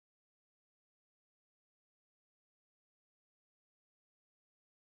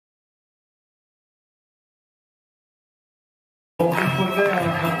On vous promet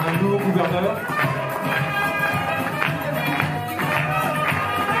un nouveau gouverneur.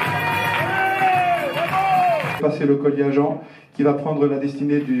 Passer le collier à Jean, qui va prendre la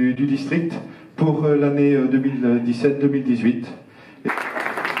destinée du district pour l'année 2017-2018.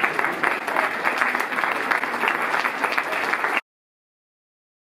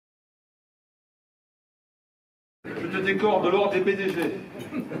 Je te décore de l'ordre des PDG.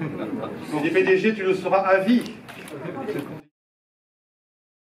 Des PDG, tu le seras à vie.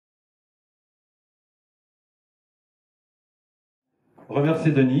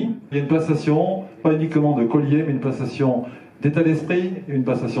 Remercier Denis. Il y a une passation, pas uniquement de collier, mais une passation d'état d'esprit, une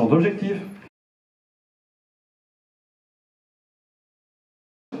passation d'objectif.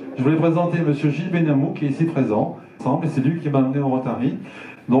 Je voulais présenter M. Gilles Benamou, qui est ici présent, et c'est lui qui m'a amené au Rotary.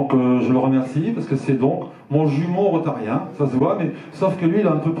 Donc je le remercie, parce que c'est donc mon jumeau rotarien, ça se voit, mais sauf que lui, il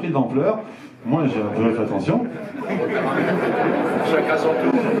a un peu pris d'ampleur. Moi, j'ai un peu fait attention. Chacun son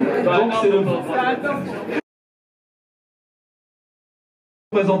tour. Donc c'est le...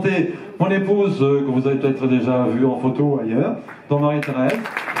 Présenter mon épouse, que vous avez peut-être déjà vue en photo ailleurs, dont Marie-Thérèse.